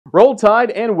Roll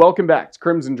Tide and welcome back to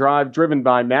Crimson Drive, driven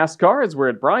by NASCAR, as we're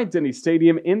at Bryant-Denny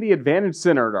Stadium in the Advantage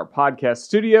Center at our podcast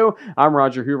studio. I'm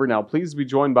Roger Hoover, now pleased to be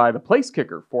joined by the place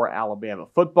kicker for Alabama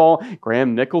football,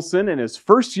 Graham Nicholson, in his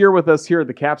first year with us here at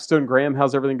the Capstone. Graham,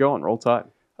 how's everything going? Roll Tide.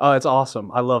 It's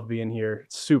awesome. I love being here.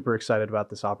 Super excited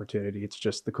about this opportunity. It's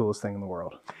just the coolest thing in the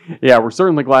world. Yeah, we're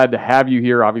certainly glad to have you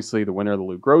here. Obviously, the winner of the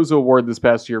Lou Groza Award this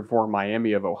past year for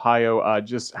Miami of Ohio.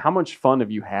 Just how much fun have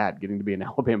you had getting to be an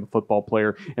Alabama football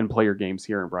player and play your games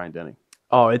here in Bryant-Denny?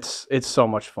 Oh, it's so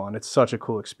much fun. It's such a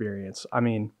cool experience. I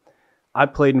mean, I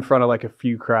played in front of like a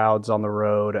few crowds on the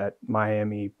road at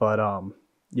Miami, but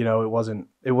it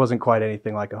wasn't quite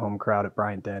anything like a home crowd at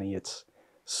Bryant-Denny. It's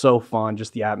so fun,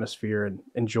 just the atmosphere and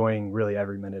enjoying really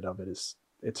every minute of it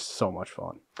it's so much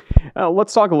fun.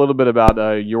 Let's talk a little bit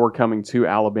about your coming to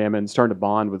Alabama and starting to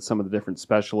bond with some of the different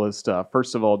specialists.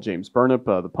 First of all, James Burnip,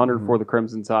 the punter for the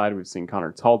Crimson Tide. We've seen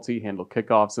Connor Talty handle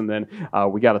kickoffs, and then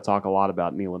we got to talk a lot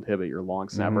about Neelan Hibbett, your long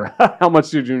snapper. How much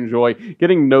did you enjoy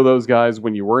getting to know those guys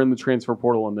when you were in the transfer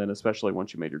portal, and then especially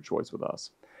once you made your choice with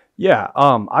us? Yeah,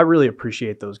 I really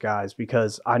appreciate those guys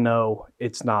because I know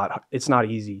it's not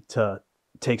easy to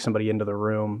take somebody into the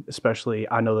room, especially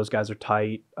I know those guys are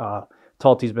tight.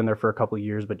 Talty's been there for a couple of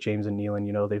years, but James and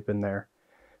Neelan, they've been there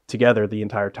together the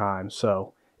entire time.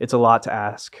 So it's a lot to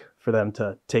ask for them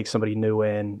to take somebody new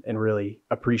in and really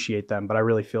appreciate them. But I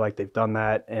really feel like they've done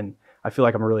that. And I feel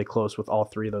like I'm really close with all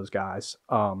three of those guys.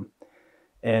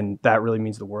 And that really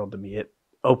means the world to me. It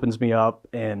opens me up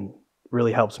and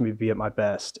really helps me be at my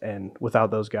best. And without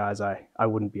those guys, I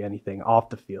wouldn't be anything off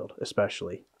the field,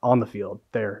 especially on the field.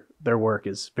 Their work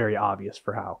is very obvious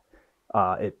for how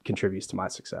it contributes to my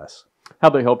success.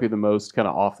 How'd they help you the most kind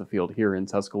of off the field here in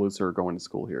Tuscaloosa or going to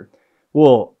school here?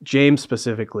 Well, James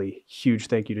specifically, huge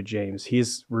thank you to James.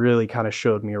 He's really kind of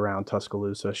showed me around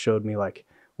Tuscaloosa, showed me like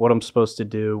what I'm supposed to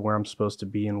do, where I'm supposed to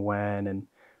be and when, and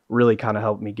really kind of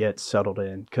helped me get settled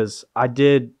in. Because I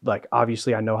did, like,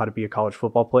 obviously I know how to be a college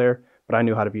football player, but I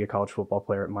knew how to be a college football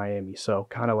player at Miami. So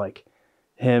kind of like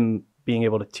him being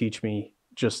able to teach me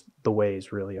just the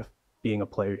ways really of being a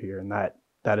player here. And that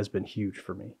has been huge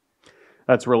for me.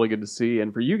 That's really good to see.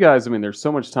 And for you guys, I mean, there's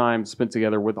so much time spent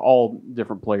together with all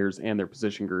different players and their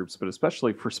position groups, but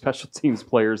especially for special teams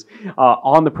players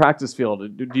on the practice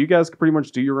field. Do you guys pretty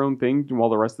much do your own thing while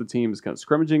the rest of the team is kind of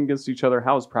scrimmaging against each other?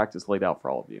 How is practice laid out for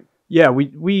all of you? Yeah,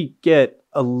 we get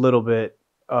a little bit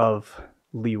of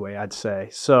leeway, I'd say.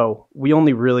 So we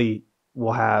only really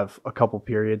will have a couple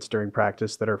periods during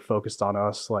practice that are focused on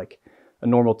us. Like a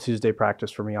normal Tuesday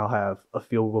practice for me, I'll have a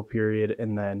field goal period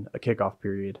and then a kickoff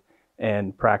period.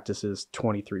 And practice is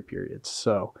 23 periods.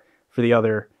 So for the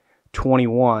other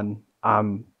 21,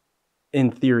 I'm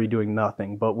in theory doing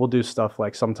nothing, but we'll do stuff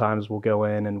like sometimes we'll go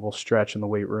in and we'll stretch in the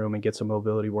weight room and get some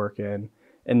mobility work in.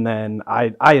 And then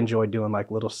I enjoy doing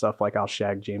like little stuff like I'll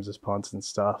shag James's punts and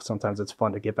stuff. Sometimes it's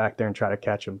fun to get back there and try to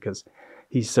catch him because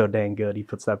he's so dang good. He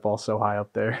puts that ball so high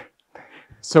up there.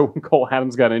 So when Cole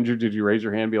Adams got injured, did you raise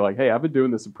your hand and be like, hey, I've been doing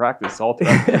this in practice all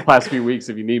the last few weeks.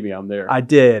 If you need me, I'm there. I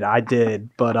did.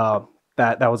 But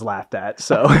that was laughed at.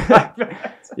 So,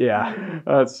 yeah.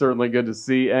 That's certainly good to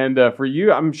see. And for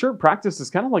you, I'm sure practice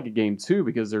is kind of like a game too,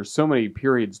 because there's so many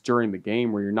periods during the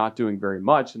game where you're not doing very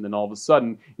much. And then all of a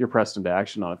sudden you're pressed into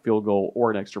action on a field goal or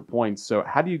an extra point. So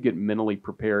how do you get mentally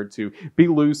prepared to be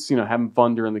loose, having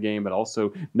fun during the game, but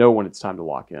also know when it's time to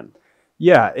lock in?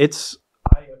 Yeah, I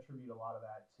attribute a lot of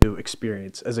that to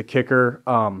experience. As a kicker,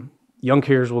 young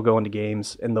kickers will go into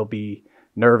games and they'll be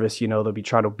nervous, they'll be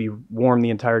trying to be warm the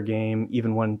entire game,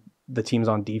 even when the team's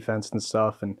on defense and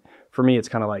stuff. And for me, it's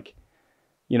kind of like,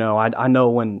 I know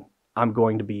when I'm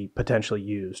going to be potentially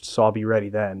used, so I'll be ready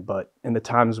then. But in the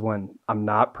times when I'm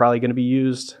not probably going to be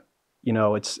used,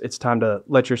 it's time to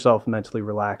let yourself mentally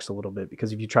relax a little bit,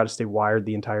 because if you try to stay wired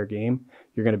the entire game,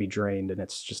 you're going to be drained and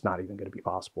it's just not even going to be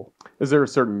possible. Is there a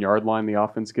certain yard line the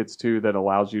offense gets to that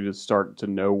allows you to start to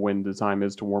know when the time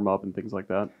is to warm up and things like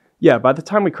that? Yeah, by the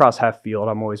time we cross half field,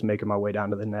 I'm always making my way down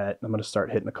to the net. I'm going to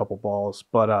start hitting a couple balls,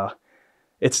 but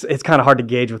it's kind of hard to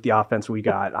gauge with the offense we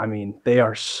got. I mean, they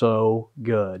are so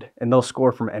good, and they'll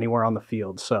score from anywhere on the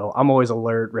field. So I'm always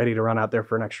alert, ready to run out there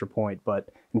for an extra point. But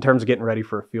in terms of getting ready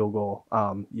for a field goal,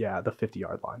 the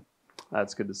 50-yard line.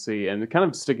 That's good to see. And kind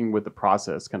of sticking with the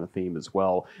process kind of theme as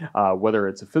well, whether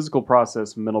it's a physical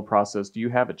process, mental process, do you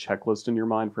have a checklist in your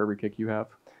mind for every kick you have?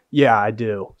 Yeah, I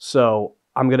do. So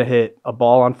I'm going to hit a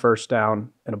ball on first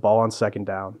down and a ball on second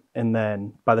down. And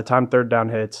then by the time third down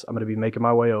hits, I'm going to be making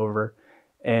my way over.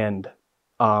 And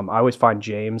I always find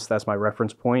James. That's my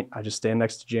reference point. I just stand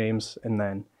next to James, and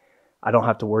then I don't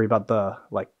have to worry about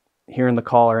hearing the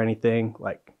call or anything.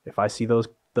 Like if I see those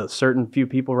the certain few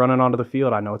people running onto the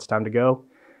field, I know it's time to go.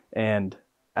 And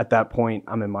at that point,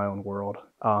 I'm in my own world.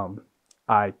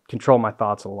 I control my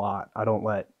thoughts a lot. I don't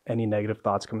let any negative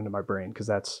thoughts come into my brain, because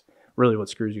that's really what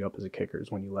screws you up as a kicker,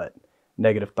 is when you let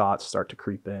negative thoughts start to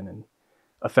creep in and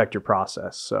affect your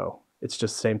process. So it's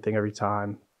just the same thing every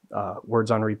time.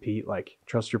 Words on repeat, like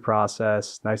trust your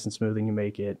process, nice and smooth and you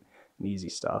make it, and easy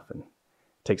stuff, and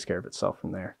takes care of itself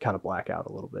from there. Kind of black out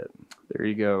a little bit. There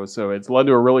you go. So it's led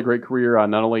to a really great career,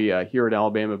 not only here at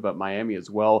Alabama, but Miami as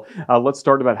well. Let's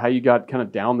start about how you got kind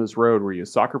of down this road. Were you a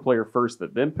soccer player first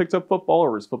that then picked up football,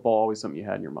 or was football always something you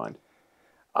had in your mind?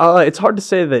 It's hard to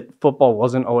say that football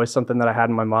wasn't always something that I had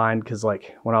in my mind, because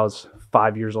like when I was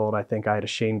 5 years old, I think I had a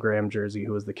Shane Graham jersey,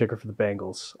 who was the kicker for the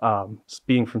Bengals.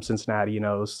 Being from Cincinnati, it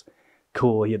was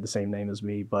cool. He had the same name as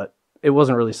me, but it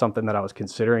wasn't really something that I was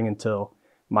considering until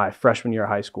my freshman year of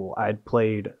high school. I had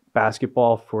played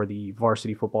basketball for the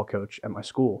varsity football coach at my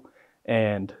school,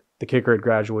 and the kicker had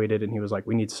graduated, and he was like,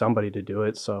 we need somebody to do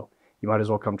it, so you might as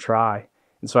well come try.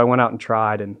 And so I went out and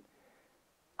tried, and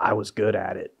I was good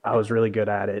at it. I was really good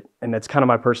at it. And that's kind of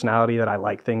my personality, that I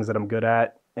like things that I'm good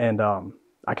at. And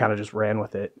I kind of just ran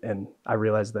with it. And I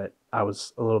realized that I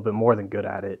was a little bit more than good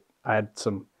at it. I had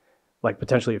some, like,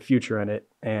 potentially a future in it,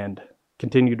 and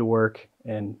continued to work.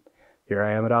 And here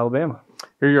I am at Alabama.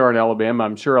 Here you are at Alabama.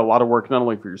 I'm sure a lot of work, not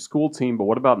only for your school team, but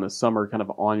what about in the summer, kind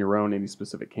of on your own? Any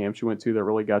specific camps you went to that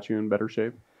really got you in better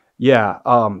shape? Yeah.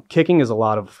 Kicking is a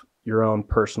lot of your own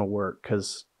personal work,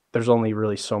 because there's only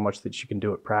really so much that you can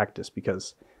do at practice,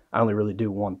 because I only really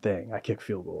do one thing. I kick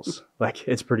field goals. Like,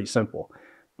 it's pretty simple.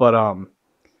 But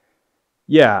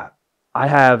yeah, I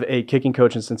have a kicking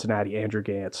coach in Cincinnati, Andrew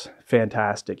Gantz.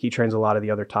 Fantastic. He trains a lot of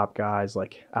the other top guys,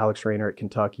 like Alex Rayner at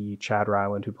Kentucky, Chad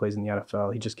Ryland, who plays in the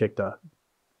NFL. He just kicked a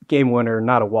game winner,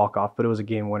 not a walk-off, but it was a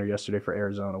game winner yesterday for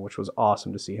Arizona, which was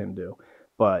awesome to see him do.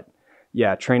 But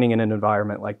yeah, training in an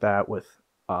environment like that with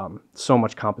so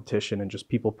much competition and just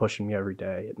people pushing me every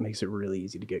day, it makes it really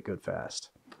easy to get good fast.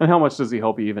 And how much does he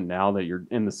help you even now that you're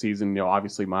in the season,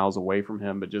 obviously miles away from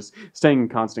him, but just staying in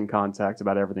constant contact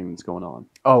about everything that's going on?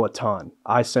 Oh, a ton.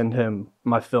 I send him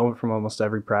my film from almost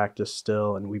every practice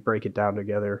still, and we break it down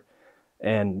together.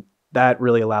 And that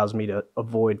really allows me to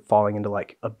avoid falling into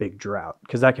like a big drought,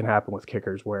 because that can happen with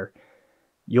kickers, where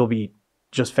you'll be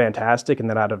just fantastic, and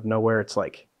then out of nowhere, it's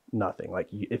like nothing. Like,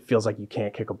 it feels like you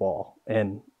can't kick a ball.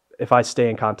 And if I stay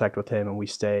in contact with him and we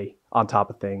stay on top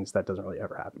of things, that doesn't really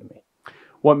ever happen to me.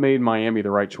 What made Miami the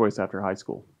right choice after high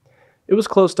school? It was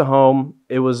close to home.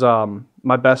 It was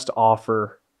my best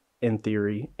offer in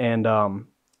theory, and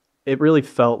it really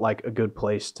felt like a good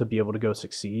place to be able to go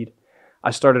succeed.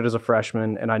 I started as a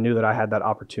freshman, and I knew that I had that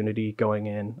opportunity going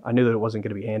in. I knew that it wasn't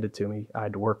going to be handed to me. I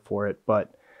had to work for it,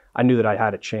 but I knew that I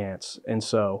had a chance. And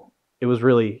so it was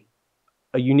really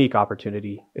a unique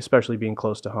opportunity, especially being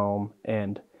close to home.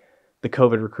 And the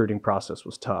COVID recruiting process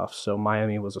was tough. So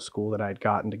Miami was a school that I had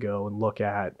gotten to go and look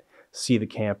at, see the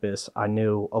campus. I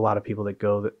knew a lot of people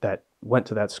that went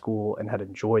to that school and had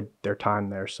enjoyed their time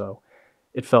there. So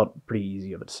it felt pretty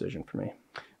easy of a decision for me.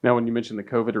 Now, when you mentioned the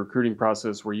COVID recruiting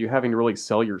process, were you having to really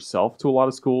sell yourself to a lot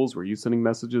of schools? Were you sending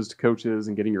messages to coaches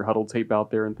and getting your huddle tape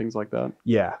out there and things like that?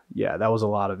 Yeah, that was a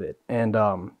lot of it. And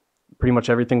pretty much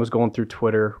everything was going through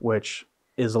Twitter, which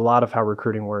is a lot of how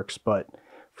recruiting works. But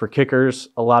for kickers,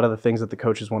 a lot of the things that the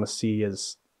coaches want to see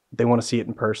is they want to see it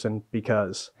in person,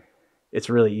 because it's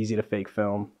really easy to fake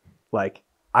film. Like,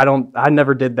 I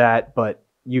never did that, but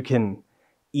you can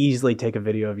easily take a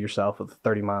video of yourself with a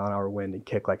 30-mile-an-hour wind and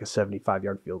kick like a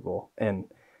 75-yard field goal, and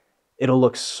it'll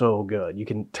look so good. You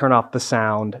can turn off the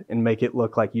sound and make it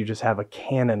look like you just have a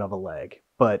cannon of a leg,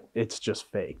 but it's just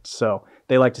faked. So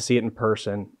they like to see it in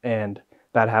person, and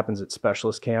that happens at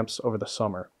specialist camps over the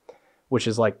summer, which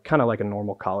is like kind of like a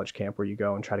normal college camp where you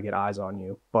go and try to get eyes on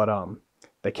you. But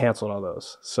they canceled all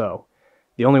those. So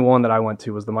the only one that I went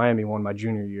to was the Miami one my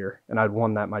junior year, and I'd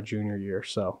won that my junior year.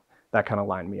 So that kind of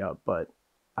lined me up, but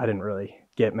I didn't really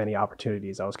get many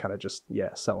opportunities. I was kind of just,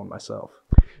 selling myself.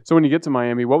 So when you get to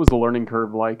Miami, what was the learning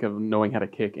curve like of knowing how to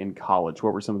kick in college?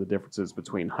 What were some of the differences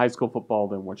between high school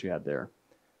football and what you had there?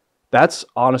 That's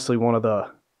honestly one of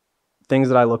the things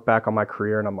that I look back on my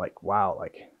career and I'm like, wow,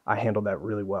 like I handled that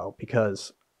really well,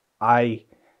 because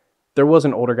there was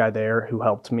an older guy there who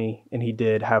helped me, and he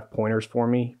did have pointers for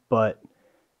me, but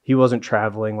he wasn't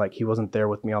traveling, like he wasn't there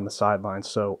with me on the sidelines.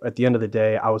 So at the end of the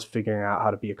day, I was figuring out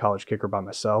how to be a college kicker by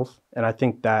myself. And I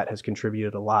think that has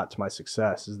contributed a lot to my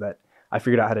success, is that I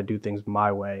figured out how to do things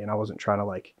my way, and I wasn't trying to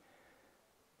like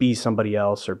be somebody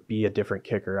else or be a different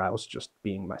kicker. I was just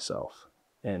being myself.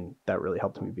 and that really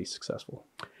helped me be successful.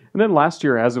 And then last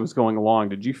year, as it was going along,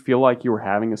 did you feel like you were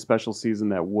having a special season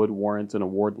that would warrant an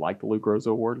award like the Luke Rosa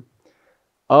Award?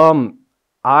 Um,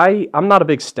 I'm not a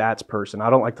big stats person. I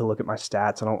don't like to look at my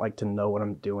stats. I don't like to know what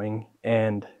I'm doing.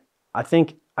 And I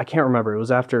think I can't remember. It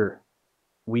was after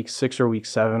week 6 or week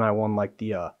 7. I won like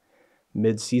the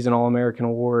mid-season All-American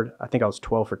award. I think I was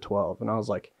 12 for 12, and I was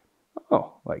like,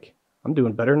 oh, like I'm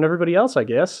doing better than everybody else, I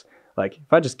guess. Like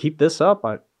if I just keep this up,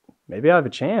 maybe I have a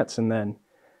chance. And then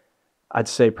I'd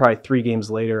say probably 3 games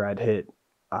later, I'd hit,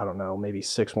 I don't know, maybe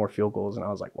 6 more field goals, and I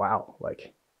was like, wow,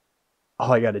 like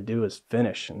all I got to do is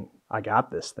finish, and I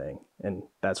got this thing, and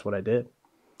that's what I did.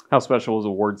 How special was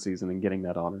award season and getting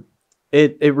that honor?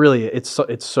 It really it's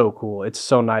so cool. It's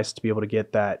so nice to be able to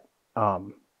get that.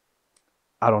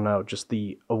 I don't know, just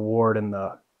the award and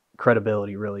the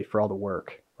credibility really for all the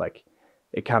work. Like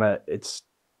it's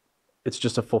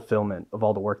just a fulfillment of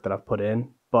all the work that I've put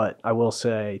in. But I will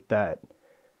say that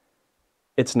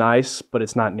it's nice, but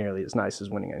it's not nearly as nice as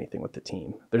winning anything with the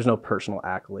team. There's no personal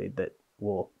accolade that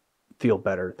will feel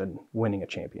better than winning a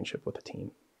championship with a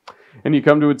team. And you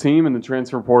come to a team in the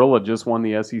transfer portal that just won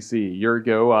the SEC a year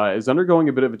ago, is undergoing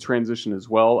a bit of a transition as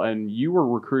well, and you were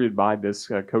recruited by this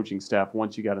coaching staff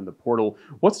once you got in the portal.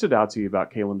 What stood out to you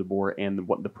about Kalen DeBoer and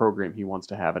what the program he wants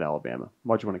to have at Alabama?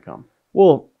 Why'd you want to come?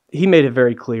 Well, he made it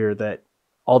very clear that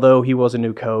although he was a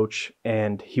new coach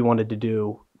and he wanted to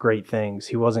do great things,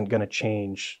 he wasn't going to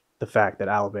change the fact that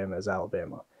Alabama is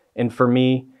Alabama. And for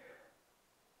me,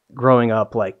 growing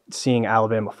up, like seeing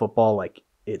Alabama football, like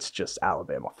it's just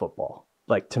Alabama football.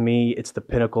 Like to me, it's the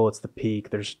pinnacle, it's the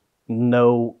peak. There's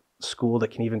no school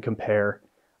that can even compare.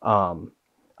 I'm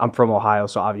from Ohio,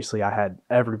 so obviously I had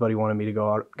everybody wanted me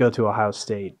to go to Ohio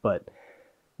State, but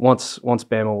once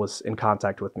Bama was in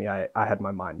contact with me, I had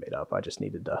my mind made up. I just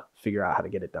needed to figure out how to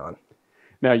get it done.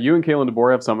 Now, you and Kalen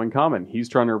DeBoer have something in common. He's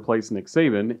trying to replace Nick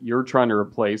Saban. You're trying to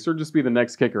replace or just be the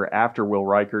next kicker after Will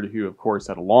Reichard, who, of course,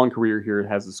 had a long career here,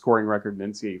 has a scoring record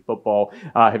in NCAA football.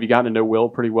 Have you gotten to know Will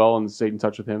pretty well and stayed in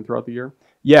touch with him throughout the year?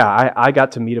 Yeah, I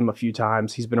got to meet him a few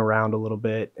times. He's been around a little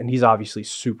bit, and he's obviously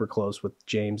super close with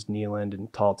James Nealand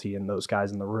and Talty and those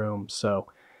guys in the room. So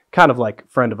kind of like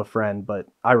friend of a friend, but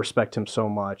I respect him so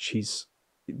much. He's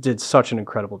did such an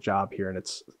incredible job here, and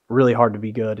it's really hard to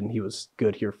be good, and he was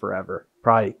good here forever.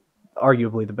 Probably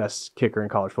arguably the best kicker in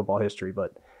college football history,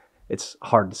 but it's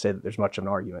hard to say that there's much of an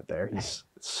argument there. He's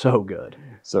so good.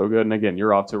 So good. And again,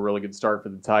 you're off to a really good start for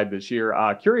the Tide this year.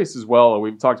 Curious as well,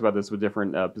 we've talked about this with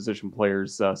different position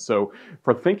players. So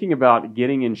for thinking about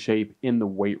getting in shape in the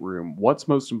weight room, what's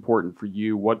most important for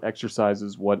you? What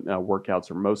exercises, what workouts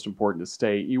are most important to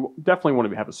stay? You definitely want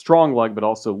to have a strong leg, but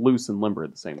also loose and limber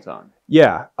at the same time.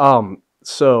 Yeah.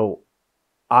 So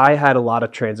I had a lot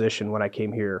of transition when I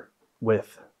came here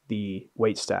with the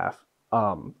weight staff.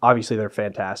 Obviously they're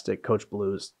fantastic. Coach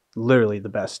Blue is literally the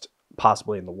best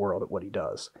possibly in the world at what he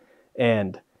does.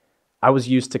 And I was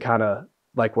used to kind of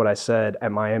like what I said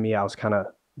at Miami, I was kind of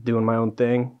doing my own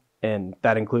thing. And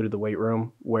that included the weight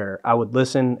room where I would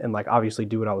listen and like obviously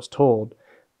do what I was told.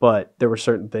 But there were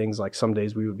certain things like some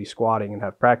days we would be squatting and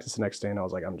have practice the next day. And I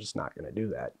was like, I'm just not going to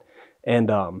do that.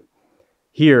 And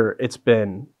here it's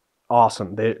been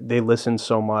awesome. They listen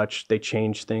so much. They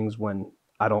change things when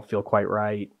I don't feel quite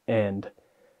right. And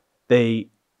they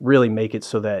really make it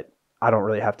so that I don't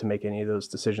really have to make any of those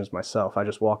decisions myself. I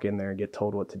just walk in there and get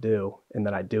told what to do, and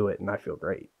then I do it, and I feel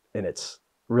great. And it's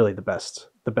really the best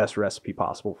recipe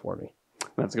possible for me.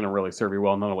 That's going to really serve you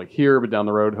well, not only here, but down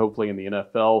the road, hopefully in the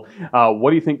NFL. What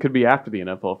do you think could be after the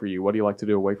NFL for you? What do you like to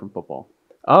do away from football?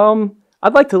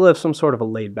 I'd like to live some sort of a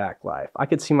laid-back life. I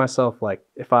could see myself, like,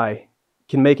 if I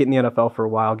can make it in the NFL for a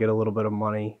while, get a little bit of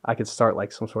money, I could start,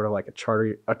 like, some sort of, like,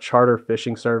 a charter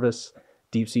fishing service,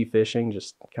 deep-sea fishing,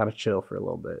 just kind of chill for a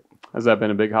little bit. Has that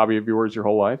been a big hobby of yours your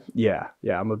whole life? Yeah,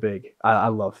 I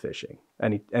love fishing,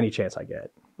 any chance I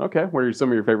get. Okay, what are some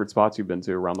of your favorite spots you've been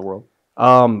to around the world?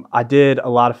 I did a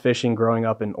lot of fishing growing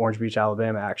up in Orange Beach,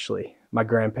 Alabama, actually. My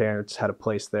grandparents had a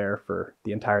place there for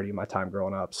the entirety of my time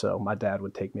growing up, so my dad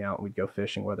would take me out and we'd go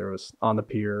fishing, whether it was on the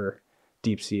pier or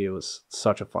deep sea. It was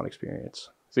such a fun experience.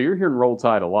 So you're hearing Roll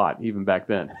Tide a lot, even back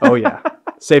then. Oh, yeah.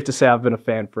 Safe to say I've been a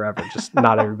fan forever, just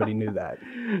not everybody knew that.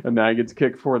 And now I get to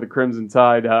kick for the Crimson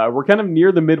Tide. We're kind of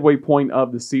near the midway point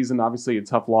of the season. Obviously, a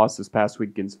tough loss this past week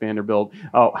against Vanderbilt.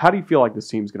 How do you feel like this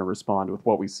team's going to respond with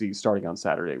what we see starting on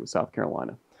Saturday with South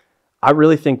Carolina? I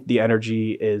really think the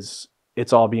energy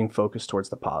it's all being focused towards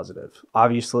the positive.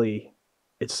 Obviously,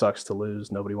 it sucks to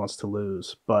lose. Nobody wants to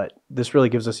lose. But this really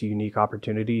gives us a unique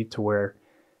opportunity to where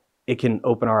it can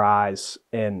open our eyes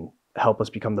and help us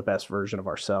become the best version of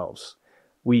ourselves.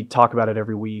 we talk about it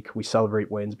every week. We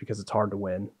celebrate wins because it's hard to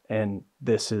win. And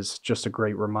this is just a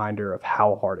great reminder of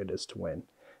how hard it is to win.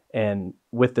 And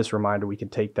with this reminder, we can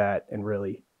take that and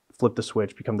really flip the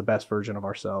switch, become the best version of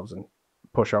ourselves, and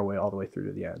push our way all the way through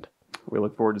to the end. We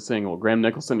look forward to seeing. Well, Graham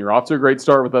Nicholson, you're off to a great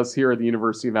start with us here at the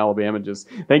University of Alabama. Just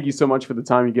thank you so much for the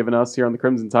time you've given us here on the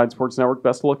Crimson Tide Sports Network.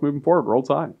 Best of luck moving forward. Roll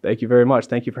Tide. Thank you very much.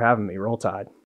 Thank you for having me. Roll Tide.